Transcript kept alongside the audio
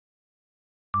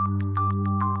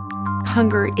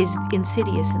Hunger is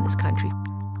insidious in this country.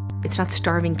 It's not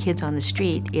starving kids on the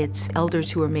street, it's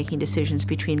elders who are making decisions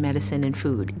between medicine and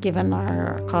food. Given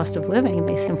our cost of living,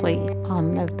 they simply,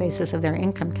 on the basis of their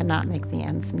income, cannot make the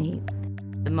ends meet.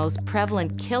 The most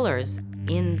prevalent killers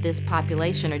in this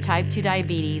population are type 2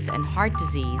 diabetes and heart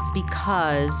disease,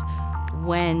 because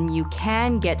when you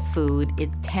can get food, it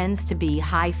tends to be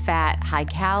high-fat,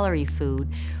 high-calorie food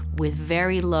with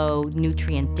very low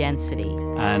nutrient density.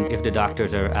 And if the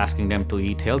doctors are asking them to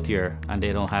eat healthier and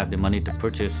they don't have the money to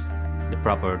purchase the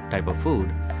proper type of food,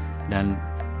 then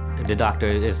the doctor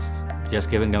is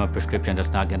just giving them a prescription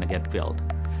that's not going to get filled.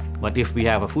 But if we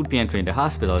have a food pantry in the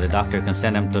hospital, the doctor can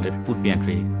send them to the food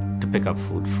pantry to pick up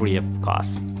food free of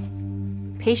cost.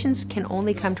 Patients can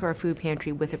only come to our food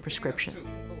pantry with a prescription.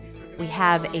 We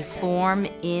have a form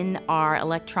in our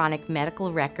electronic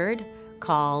medical record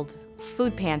called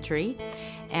Food Pantry,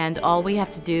 and all we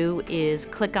have to do is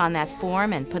click on that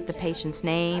form and put the patient's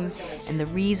name and the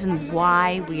reason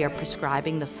why we are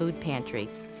prescribing the food pantry.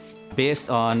 Based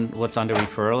on what's on the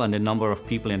referral and the number of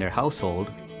people in their household,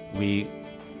 we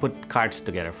put cards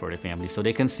together for the family so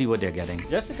they can see what they're getting.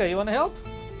 Jessica, you want to help?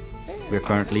 We're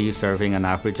currently serving an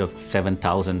average of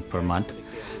 7,000 per month.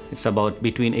 It's about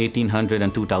between 1,800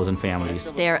 and 2,000 families.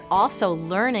 They're also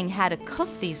learning how to cook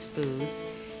these foods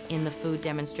in the food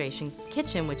demonstration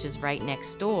kitchen, which is right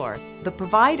next door. The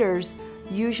providers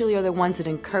usually are the ones that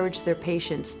encourage their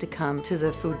patients to come to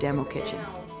the food demo kitchen.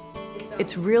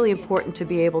 It's really important to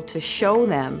be able to show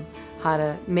them how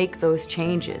to make those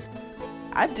changes.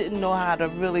 I didn't know how to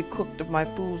really cook my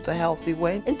foods a healthy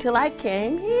way until I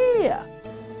came here.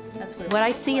 What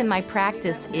I see in my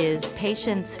practice is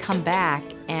patients come back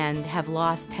and have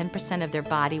lost 10% of their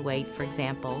body weight, for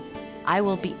example. I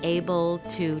will be able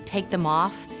to take them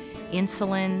off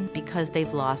insulin because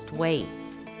they've lost weight.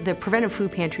 The Preventive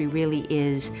Food Pantry really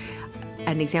is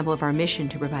an example of our mission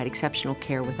to provide exceptional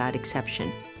care without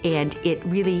exception. And it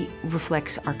really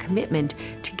reflects our commitment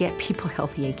to get people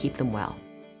healthy and keep them well.